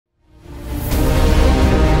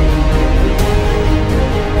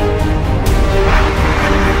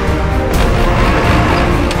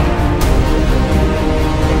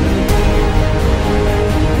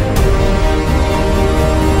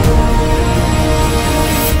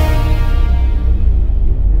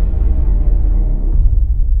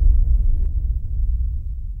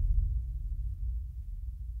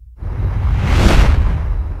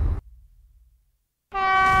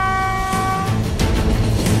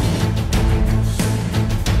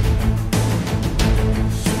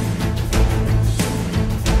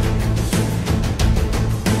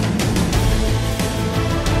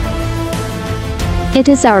It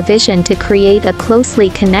is our vision to create a closely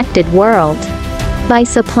connected world by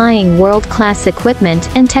supplying world-class equipment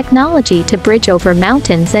and technology to bridge over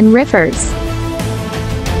mountains and rivers.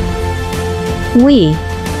 We,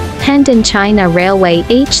 Handan China Railway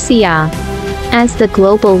HCA, as the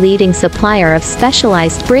global leading supplier of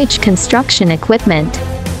specialized bridge construction equipment,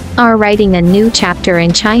 are writing a new chapter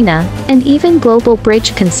in China and even global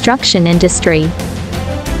bridge construction industry.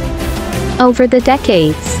 Over the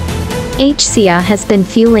decades, HCA has been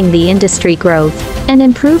fueling the industry growth and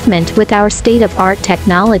improvement with our state-of-art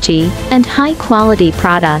technology and high-quality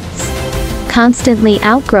products, constantly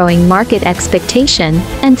outgrowing market expectation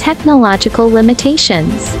and technological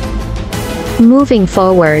limitations. Moving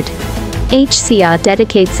forward, HCA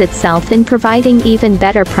dedicates itself in providing even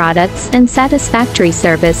better products and satisfactory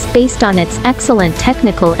service based on its excellent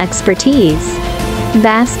technical expertise,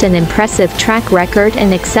 vast and impressive track record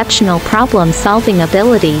and exceptional problem-solving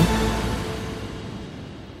ability.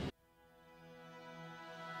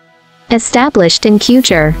 Established in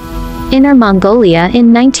Kuzhur, Inner Mongolia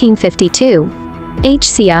in 1952,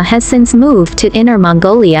 HCA has since moved to Inner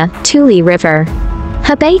Mongolia, Tuli River,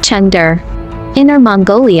 Hebei Chengde, Inner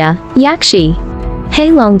Mongolia, Yakshi,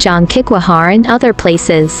 Heilongjiang Kikwahar and other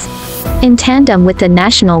places, in tandem with the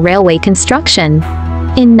National Railway construction.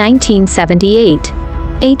 In 1978,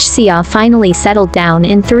 HCA finally settled down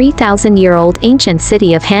in 3,000-year-old ancient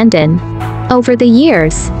city of Handan. Over the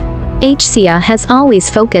years, HCA has always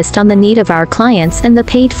focused on the need of our clients and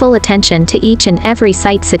paid full attention to each and every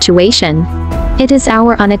site situation. It is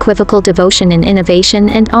our unequivocal devotion in innovation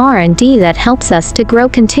and R&D that helps us to grow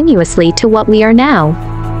continuously to what we are now.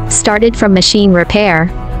 Started from machine repair,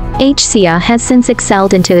 HCA has since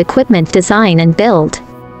excelled into equipment design and build,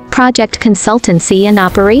 project consultancy and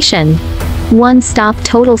operation, one-stop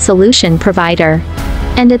total solution provider.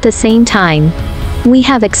 And at the same time, we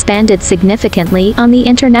have expanded significantly on the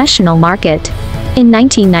international market. In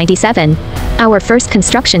 1997, our first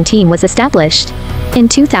construction team was established. In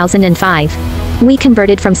 2005, we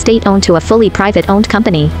converted from state-owned to a fully private-owned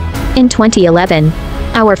company. In 2011,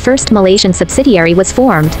 our first Malaysian subsidiary was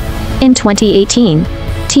formed. In 2018,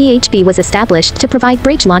 THB was established to provide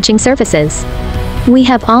bridge launching services. We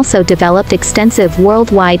have also developed extensive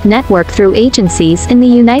worldwide network through agencies in the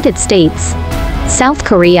United States, South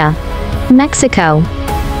Korea, Mexico,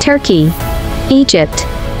 Turkey, Egypt,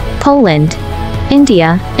 Poland,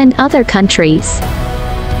 India, and other countries.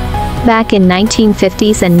 Back in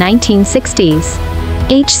 1950s and 1960s,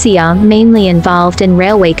 HCA mainly involved in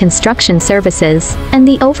railway construction services and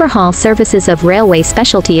the overhaul services of railway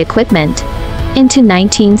specialty equipment. Into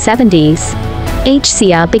 1970s,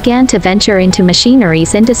 HCA began to venture into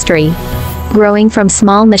machineries industry, growing from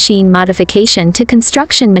small machine modification to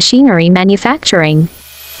construction machinery manufacturing,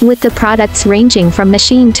 with the products ranging from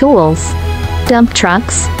machine tools, dump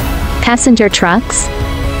trucks, passenger trucks,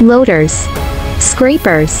 loaders,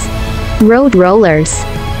 scrapers, road rollers,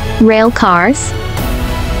 rail cars.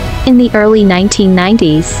 In the early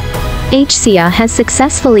 1990s, HCA has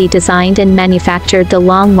successfully designed and manufactured the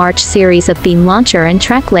Long March series of beam launcher and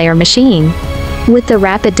track layer machine. With the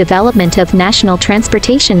rapid development of national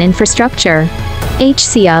transportation infrastructure,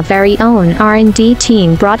 HCA very own R&D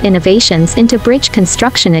team brought innovations into bridge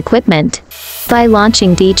construction equipment by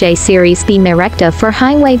launching DJ Series beam erector for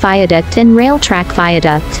highway viaduct and rail track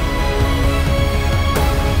viaduct,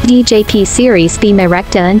 DJP Series beam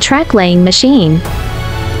erector and track laying machine,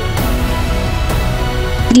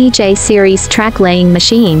 DJ Series track laying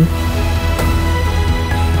machine,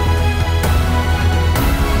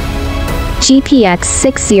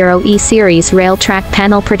 GPX60E Series rail track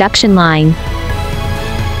panel production line,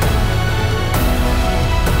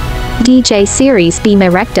 DJ Series beam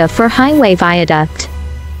erector for highway viaduct,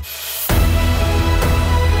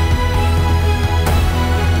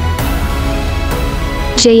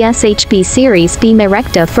 JSHB Series beam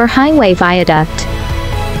erector for highway viaduct,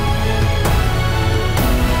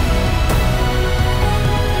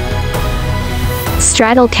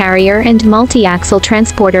 straddle carrier and multi-axle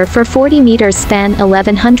transporter for 40 meters span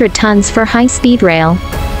 1100 tons for high-speed rail,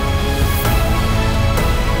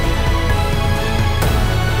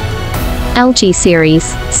 LG Series,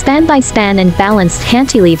 span-by-span and balanced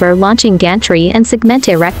cantilever launching gantry and segment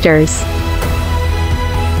erectors.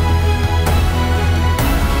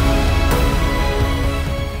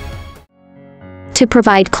 To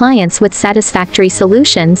provide clients with satisfactory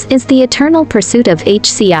solutions is the eternal pursuit of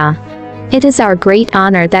HCA. It is our great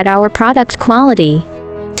honor that our product quality,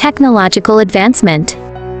 technological advancement,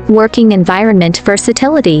 working environment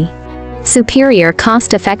versatility, superior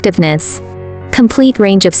cost effectiveness, Complete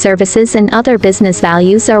range of services and other business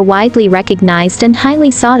values are widely recognized and highly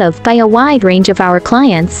thought of by a wide range of our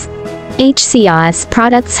clients. HCR's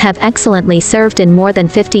products have excellently served in more than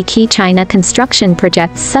 50 key China construction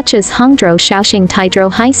projects such as Hangzhou Shaoxing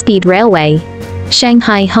Taizhou High-Speed Railway,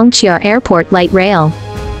 Shanghai Hongqiao Airport Light Rail,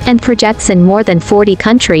 and projects in more than 40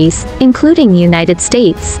 countries, including United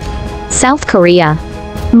States, South Korea,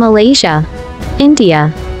 Malaysia,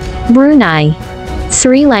 India, Brunei,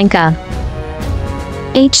 Sri Lanka.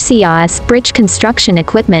 HCR's bridge construction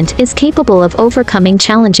equipment is capable of overcoming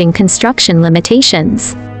challenging construction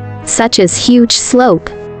limitations, such as huge slope,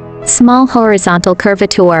 small horizontal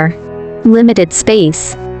curvature, limited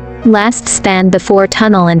space, last span before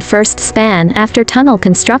tunnel and first span after tunnel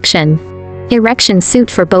construction, erection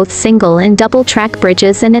suit for both single and double track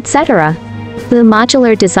bridges, and etc. The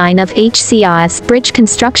modular design of HCR's bridge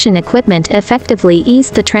construction equipment effectively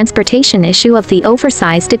eased the transportation issue of the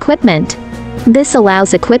oversized equipment. This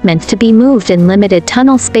allows equipment to be moved in limited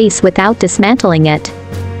tunnel space without dismantling it.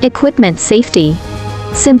 Equipment safety,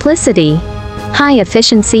 simplicity, high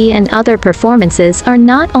efficiency, and other performances are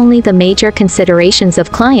not only the major considerations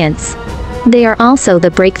of clients, they are also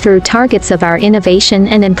the breakthrough targets of our innovation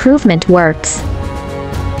and improvement works.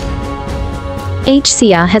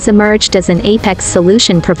 HCR has emerged as an apex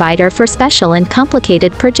solution provider for special and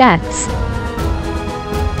complicated projects.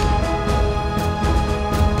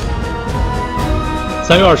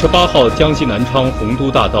 3月28号，江西南昌洪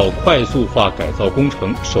都大道快速化改造工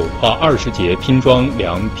程首跨20节拼装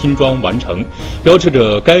梁拼装完成，标志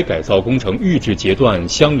着该改造工程预制截段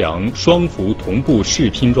箱梁双幅同步试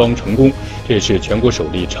拼装成功。这也是全国首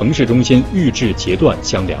例城市中心预制截段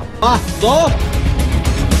箱梁。走！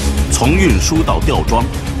从运输到吊装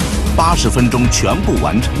，80分钟全部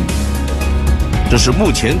完成。这是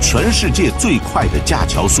目前全世界最快的架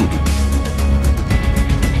桥速度。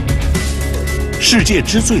 世界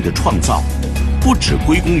之最的创造，不只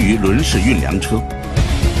归功于轮式运粮车，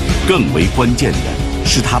更为关键的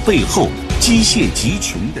是它背后机械集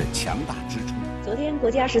群的强大支撑。昨天，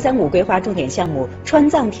国家“十三五”规划重点项目川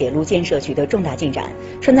藏铁路建设取得重大进展，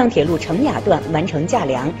川藏铁路成雅段完成架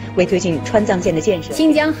梁，为推进川藏线的建设。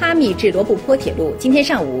新疆哈密至罗布泊铁路今天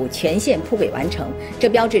上午全线铺轨完成，这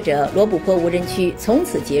标志着罗布泊无人区从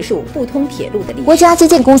此结束不通铁路的历史。国家基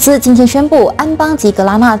建公司今天宣布，安邦及格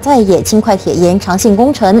拉纳在野轻快铁延长性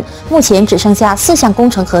工程，目前只剩下4项工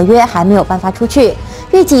程合约还没有颁发出去，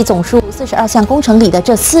预计总数42项工程里的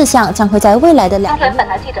这4项将会在未来的2年。今天，本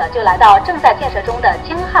台记者就来到正在建设中的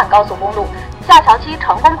京汉高速公路。 架桥期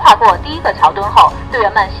成功跨过第1个桥墩后，队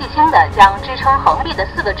员们细心地将支撑横壁的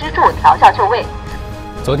4个支柱调校就位。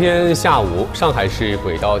昨天下午，上海市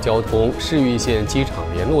轨道交通市域线机场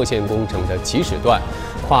联络线工程的起始段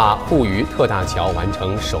跨沪渝特大桥完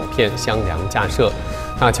成首片箱梁架设。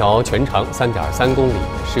大桥全长3.3公里，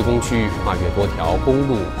施工区域跨越多条公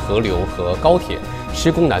路、河流和高铁，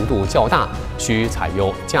施工难度较大，需采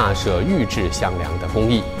用架设预制箱梁的工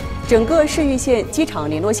艺。 整个市域线机场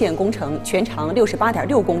联络线工程全长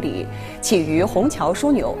68.6公里，起于虹桥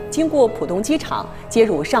枢纽，经过浦东机场，接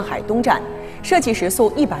入上海东站，设计时速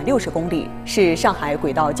160公里，是上海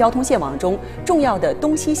轨道交通线网中重要的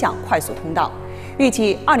东西向快速通道，预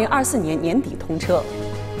计2024年年底通车。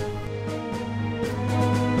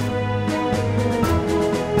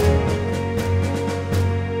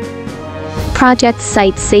 Project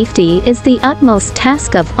site safety is the utmost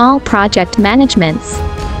task of all project managements.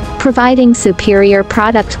 Providing superior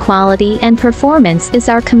product quality and performance is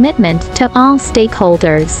our commitment to all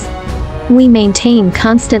stakeholders. We maintain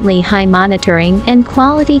constantly high monitoring and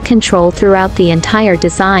quality control throughout the entire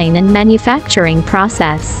design and manufacturing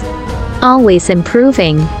process. Always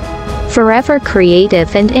improving, forever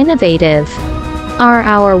creative and innovative are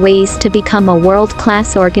our ways to become a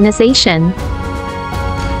world-class organization.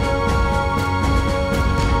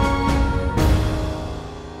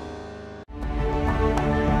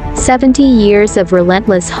 "70 years of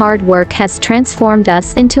relentless hard work has transformed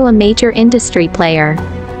us into a major industry player.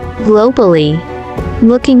 Globally.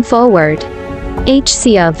 Looking forward,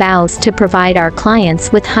 HCA vows to provide our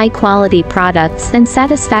clients with high-quality products and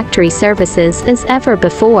satisfactory services as ever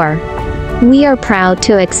before. We are proud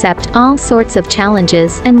to accept all sorts of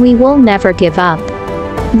challenges and we will never give up.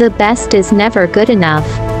 The best is never good enough.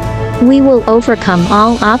 We will overcome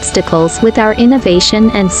all obstacles with our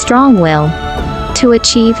innovation and strong will to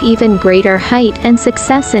achieve even greater height and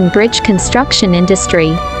success in bridge construction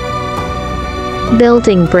industry.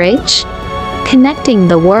 Building bridge? Connecting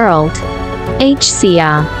the world.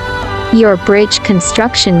 HCA, your bridge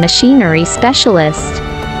construction machinery specialist.